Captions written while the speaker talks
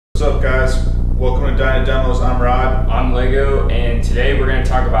up, guys? Welcome to Dynademos. I'm Rod. I'm Lego, and today we're going to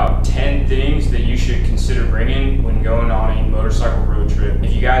talk about 10 things that you should consider bringing when going on a motorcycle road trip.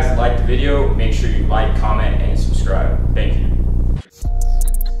 If you guys like the video, make sure you like, comment, and subscribe. Thank you.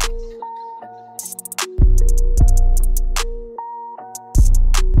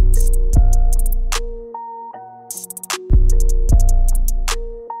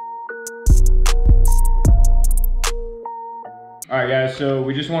 All right, guys, so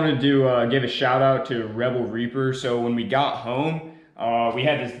we just wanted to give a shout out to Rebel Reaper. So when we got home, we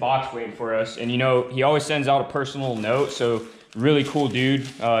had this box waiting for us, and you know, he always sends out a personal note, so really cool dude.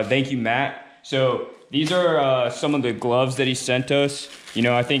 Thank you, Matt. So these are some of the gloves that he sent us. You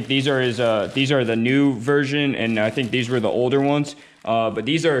know, I think these are the new version, and I think these were the older ones. But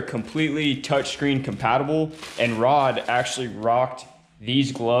these are completely touchscreen compatible, and Rod actually rocked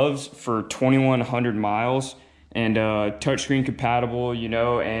these gloves for 2,100 miles. And touchscreen compatible, you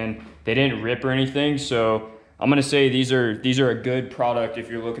know, and they didn't rip or anything. So I'm gonna say these are a good product if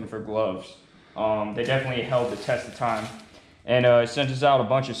you're looking for gloves. They definitely held the test of time. And sent us out a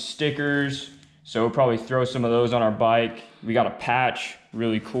bunch of stickers, so we'll probably throw some of those on our bike. We got a patch,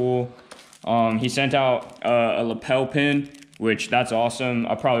 really cool. He sent out a lapel pin, which that's awesome.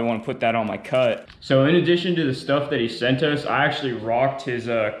 I probably want to put that on my cut. So in addition to the stuff that he sent us, I actually rocked his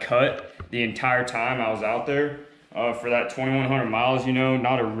cut the entire time I was out there for that 2,100 miles, you know,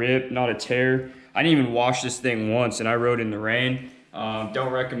 not a rip, not a tear. I didn't even wash this thing once, and I rode in the rain. Don't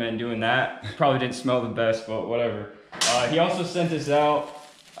recommend doing that. Probably didn't smell the best, but whatever. He also sent us out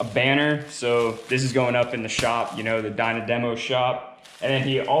a banner, so this is going up in the shop, you know, the dynademos shop. And then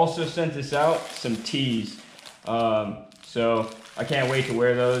he also sent us out some tees. So I can't wait to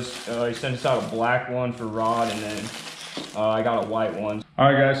wear those. He sent us out a black one for Rod, and then I got a white one.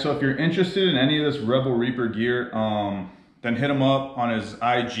 All right, guys, so if you're interested in any of this Rebel Reaper gear, then hit him up on his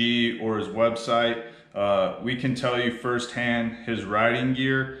IG or his website. We can tell you firsthand, his riding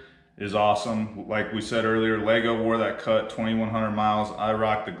gear is awesome. Like we said earlier, Lego wore that cut 2,100 miles. I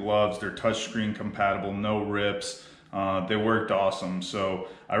rocked the gloves. They're touchscreen compatible, no rips. They worked awesome. So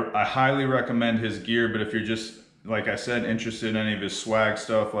I highly recommend his gear, but if you're just, like I said, interested in any of his swag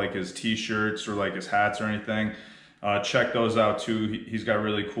stuff, like his t-shirts or like his hats or anything, check those out too. He's got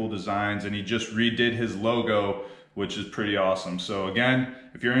really cool designs, and he just redid his logo, which is pretty awesome. So again,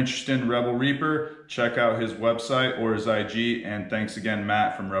 if you're interested in Rebel Reaper, check out his website or his IG, and thanks again,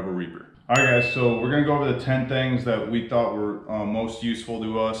 Matt from Rebel Reaper. All right, guys, so we're gonna go over the 10 things that we thought were most useful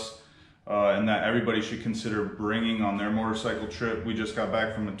to us and that everybody should consider bringing on their motorcycle trip. We just got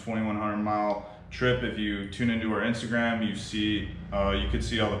back from a 2,100 mile trip. If you tune into our Instagram, you could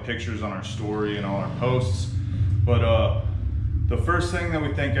see all the pictures on our story and all our posts. But the first thing that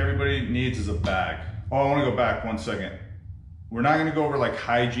we think everybody needs is a bag. Oh, I want to go back 1 second. We're not going to go over like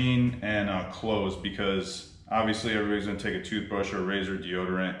hygiene and clothes, because obviously everybody's going to take a toothbrush or a razor,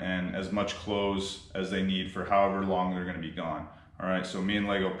 deodorant, and as much clothes as they need for however long they're going to be gone. All right, so me and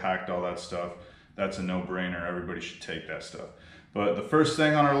Lego packed all that stuff. That's a no-brainer. Everybody should take that stuff. But the first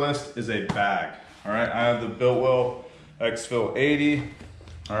thing on our list is a bag. All right, I have the Biltwell X-Fill 80.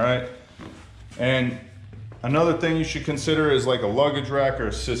 All right, and another thing you should consider is like a luggage rack or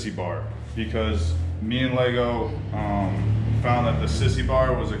a sissy bar, because me and Lego found that the sissy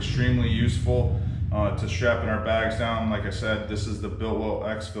bar was extremely useful to strapping our bags down. Like I said, this is the Biltwell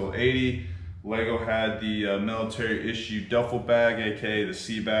X-Fill 80. Lego had the military issue duffel bag, aka the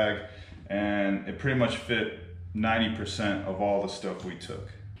C bag, and it pretty much fit 90% of all the stuff we took.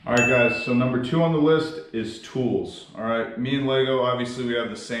 All right, guys, so number 2 on the list is tools. All right, me and Lego, obviously we have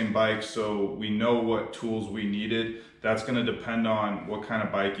the same bike, so we know what tools we needed. That's gonna depend on what kind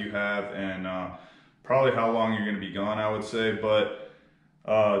of bike you have and probably how long you're gonna be gone, I would say. But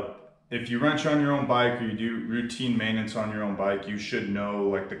if you wrench on your own bike or you do routine maintenance on your own bike, you should know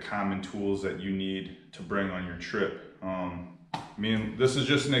like the common tools that you need to bring on your trip. This is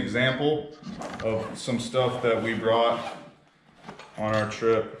just an example of some stuff that we brought on our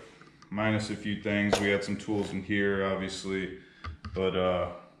trip, minus a few things. We had some tools in here, obviously,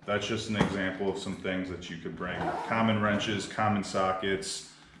 but that's just an example of some things that you could bring. Common wrenches, common sockets,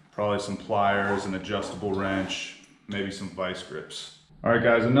 probably some pliers, an adjustable wrench, maybe some vice grips. All right,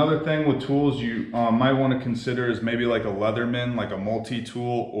 guys, another thing with tools you might want to consider is maybe like a Leatherman, like a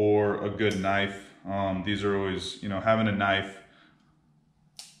multi-tool, or a good knife. These are always, you know, having a knife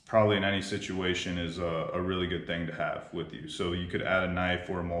probably in any situation is a really good thing to have with you. So you could add a knife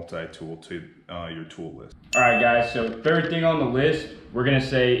or a multi-tool to your tool list. All right, guys, so third thing on the list we're gonna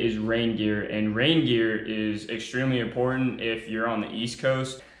say is rain gear. And rain gear is extremely important if you're on the East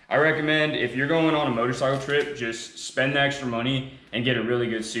Coast. I recommend if you're going on a motorcycle trip, just spend the extra money and get a really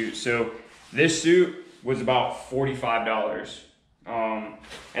good suit. So this suit was about $45. And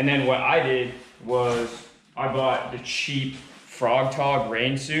then what I did was I bought the cheap Frog Tog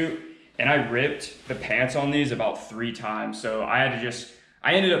rain suit, and I ripped the pants on these about 3 times. So I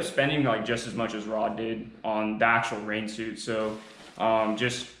ended up spending like just as much as Rod did on the actual rain suit. So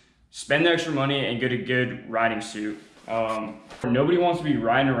just spend the extra money and get a good riding suit. Nobody wants to be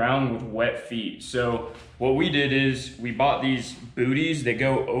riding around with wet feet. So what we did is we bought these booties that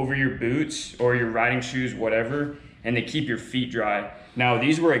go over your boots or your riding shoes, whatever, and they keep your feet dry. Now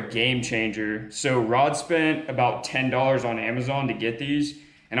these were a game changer. So Rod spent about $10 on Amazon to get these,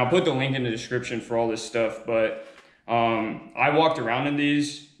 and I'll put the link in the description for all this stuff. But I walked around in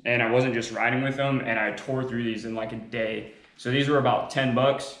these, and I wasn't just riding with them, and I tore through these in like a day. So these were about 10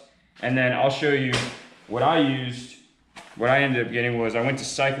 bucks. And then I'll show you what I used. What I ended up getting was I went to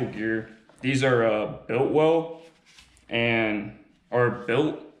Cycle Gear. These are built well and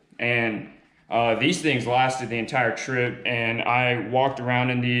these things lasted the entire trip, and I walked around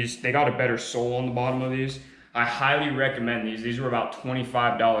in these. They got a better sole on the bottom of these. I highly recommend these. These were about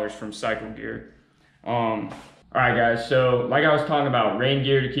 $25 from Cycle Gear. All right guys, so like I was talking about, rain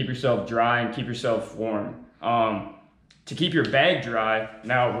gear to keep yourself dry and keep yourself warm. To keep your bag dry,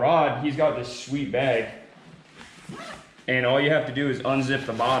 now Rod, he's got this sweet bag, and all you have to do is unzip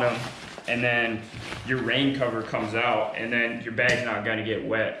the bottom, and then your rain cover comes out, and then your bag's not gonna get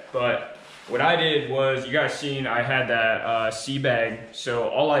wet. But what I did was, you guys seen I had that sea bag, so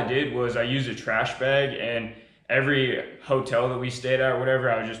all I did was I used a trash bag, and every hotel that we stayed at or whatever,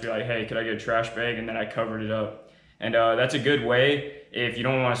 I would just be like, hey, could I get a trash bag? And then I covered it up. And that's a good way if you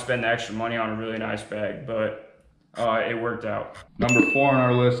don't want to spend the extra money on a really nice bag, but it worked out. Number 4 on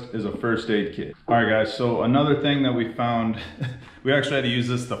our list is a first aid kit. All right guys, so another thing that we found, we actually had to use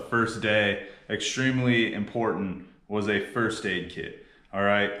this the first day, extremely important, was a first aid kit. All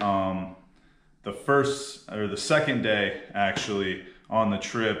right, the second day actually on the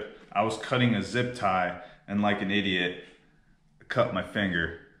trip, I was cutting a zip tie, and like an idiot, cut my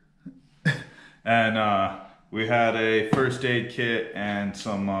finger. And we had a first aid kit and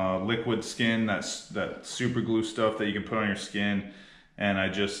some liquid skin, that super glue stuff that you can put on your skin. And I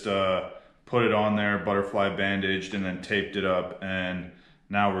just put it on there, butterfly bandaged, and then taped it up, and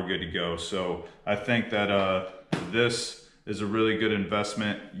now we're good to go. So I think that this is a really good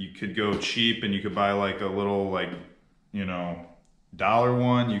investment. You could go cheap and you could buy like a little, like, you know, $1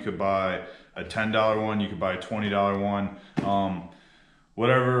 one, you could buy a $10 one, you could buy a $20 one,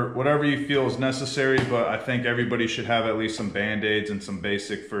 whatever you feel is necessary, but I think everybody should have at least some band-aids and some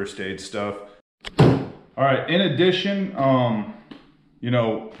basic first aid stuff. All right, in addition, you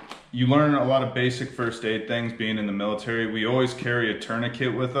know, you learn a lot of basic first aid things being in the military. We always carry a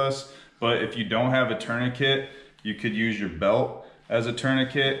tourniquet with us, but if you don't have a tourniquet, you could use your belt as a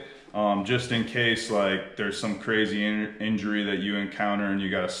tourniquet. Just in case like there's some crazy injury that you encounter and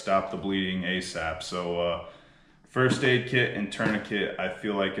you got to stop the bleeding ASAP. So first aid kit and tourniquet, I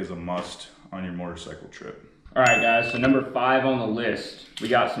feel like, is a must on your motorcycle trip. All right guys, so number 5 on the list, we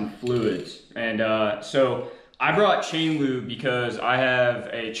got some fluids. And so I brought chain lube because I have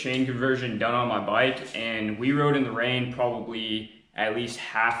a chain conversion done on my bike, and we rode in the rain probably at least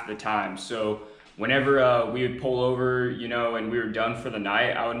half the time. So whenever we would pull over, you know, and we were done for the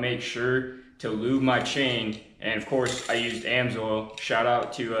night, I would make sure to lube my chain. And of course I used Amsoil. Shout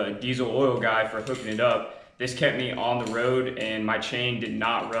out to a diesel oil guy for hooking it up. This kept me on the road, and my chain did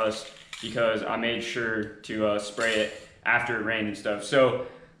not rust because I made sure to spray it after it rained and stuff. So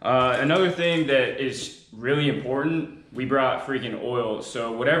another thing that is really important, we brought freaking oil.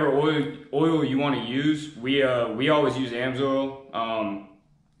 So whatever oil you want to use, we always use Amsoil.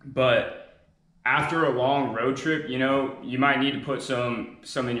 But after a long road trip, you know, you might need to put some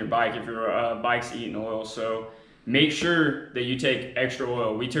in your bike if your bike's eating oil. So make sure that you take extra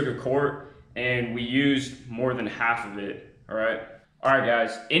oil. We took a quart and we used more than half of it. All right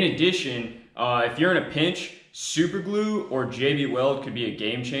guys, in addition, if you're in a pinch, super glue or JB Weld could be a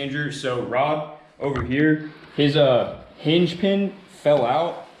game changer. So Rod over here, his hinge pin fell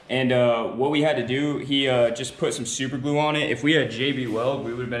out, and what we had to do, he just put some super glue on it. If we had JB Weld,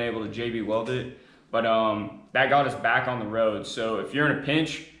 we would have been able to JB Weld it, but that got us back on the road. So if you're in a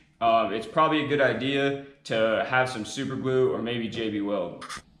pinch, it's probably a good idea to have some super glue or maybe JB Weld.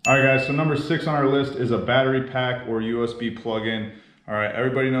 All right guys, so number 6 on our list is a battery pack or USB plug-in. All right,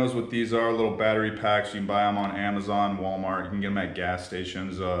 everybody knows what these are, little battery packs. You can buy them on Amazon, Walmart, you can get them at gas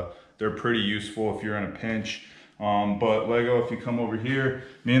stations. They're pretty useful if you're in a pinch. But Lego, if you come over here,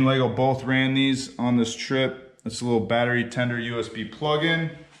 me and Lego both ran these on this trip. It's a little battery tender USB plug-in.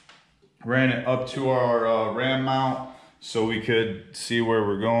 ran it up to our ram mount so we could see where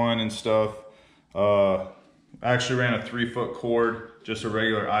we're going and stuff. Actually ran a 3-foot cord, just a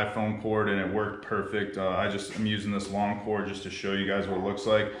regular iPhone cord, and it worked perfect. I'm using this long cord just to show you guys what it looks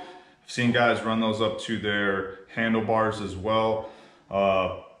like. I've seen guys run those up to their handlebars as well.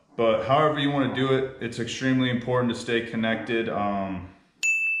 But however you want to do it, it's extremely important to stay connected.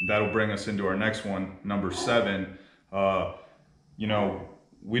 That'll bring us into our next one, number 7. You know,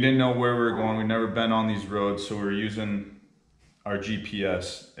 we didn't know where we were going. We'd never been on these roads, so we're using our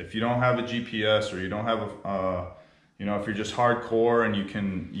GPS. If you don't have a GPS, or you don't have a, you know, if you're just hardcore and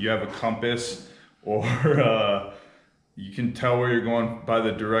you have a compass, or you can tell where you're going by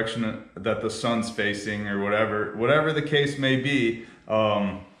the direction that the sun's facing, or whatever the case may be,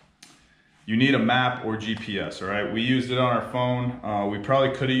 you need a map or GPS, all right? We used it on our phone. We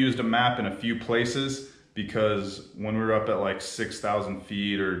probably could have used a map in a few places, because when we were up at like 6,000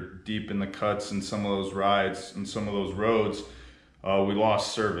 feet or deep in the cuts in some of those rides and some of those roads, we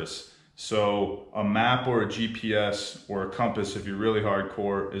lost service. So a map or a GPS or a compass, if you're really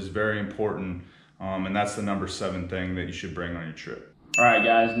hardcore, is very important. And that's the number 7 thing that you should bring on your trip. All right,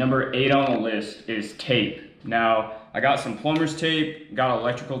 guys, number 8 on the list is tape. Now, I got some plumber's tape, got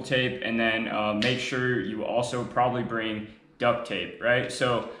electrical tape, and then make sure you also probably bring duct tape, right?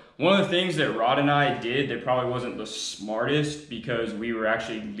 So one of the things that Rod and I did that probably wasn't the smartest, because we were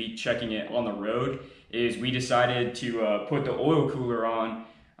actually leak checking it on the road, is we decided to put the oil cooler on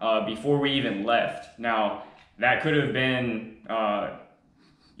before we even left. Now, that could have been,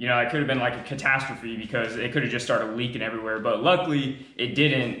 you know, it could have been like a catastrophe, because it could have just started leaking everywhere, but luckily it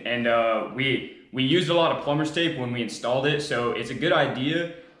didn't. And we used a lot of plumber's tape when we installed it, so it's a good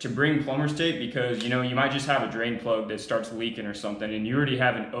idea to bring plumber's tape, because, you know, you might just have a drain plug that starts leaking or something, and you already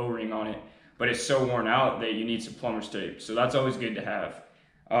have an O-ring on it, but it's so worn out that you need some plumber's tape. So that's always good to have.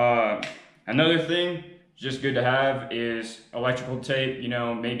 Another thing just good to have is electrical tape. You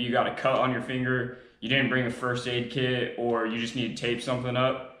know, maybe you got a cut on your finger, you didn't bring a first aid kit, or you just need to tape something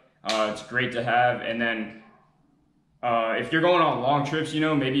up. It's great to have. And then if you're going on long trips, you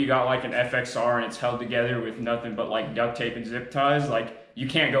know, maybe you got like an FXR and it's held together with nothing but like duct tape and zip ties, like you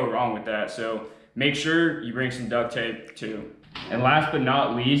can't go wrong with that. So make sure you bring some duct tape too. And last but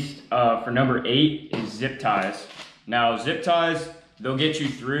not least, for number 8 is zip ties. Now, zip ties, they'll get you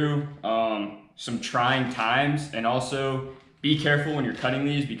through some trying times, and also be careful when you're cutting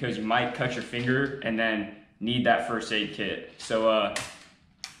these, because you might cut your finger and then need that first aid kit. So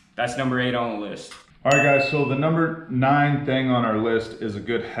that's number 8 on the list. All right, guys, so the number 9 thing on our list is a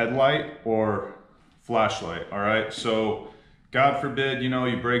good headlight or flashlight, all right? So God forbid, you know,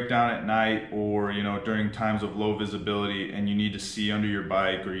 you break down at night, or, you know, during times of low visibility and you need to see under your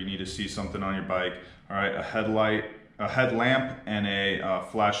bike, or you need to see something on your bike, all right, a headlamp and a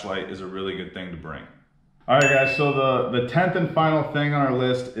flashlight is a really good thing to bring. All right, guys, so the 10th and final thing on our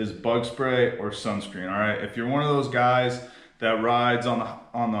list is bug spray or sunscreen, all right? If you're one of those guys that rides on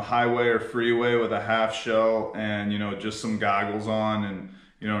the highway or freeway with a half shell and, you know, just some goggles on and,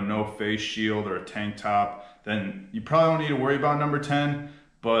 you know, no face shield or a tank top, then you probably don't need to worry about number 10.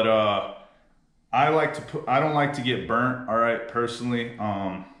 But I don't like to get burnt, all right, personally.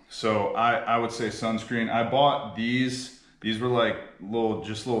 So I would say sunscreen. I bought these. These were like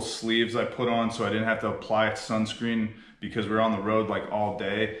little sleeves I put on, so I didn't have to apply sunscreen, because we're on the road like all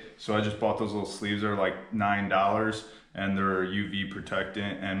day. So I just bought those little sleeves. They're like $9, and they're UV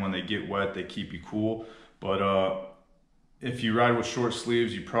protectant, and when they get wet, they keep you cool. But if you ride with short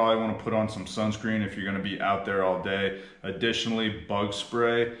sleeves, you probably want to put on some sunscreen if you're going to be out there all day. Additionally, bug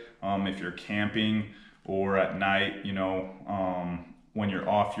spray if you're camping or at night, you know, when you're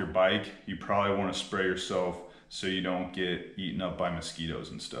off your bike, you probably want to spray yourself so you don't get eaten up by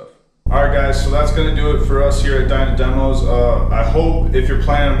mosquitoes and stuff. All right, guys, so that's going to do it for us here at Dynademos. I hope if you're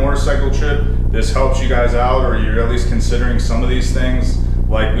planning a motorcycle trip, this helps you guys out, or you're at least considering some of these things.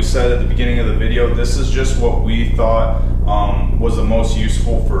 Like we said at the beginning of the video, this is just what we thought was the most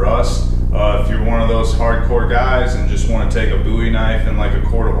useful for us. If you're one of those hardcore guys and just want to take a Bowie knife and like a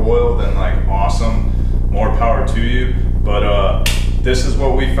quart of oil, then like awesome, more power to you. But this is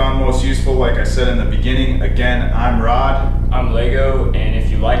what we found most useful. Like I said in the beginning, again, I'm Rod. I'm Lego, and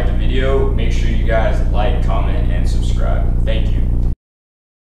if you liked the video, make sure you guys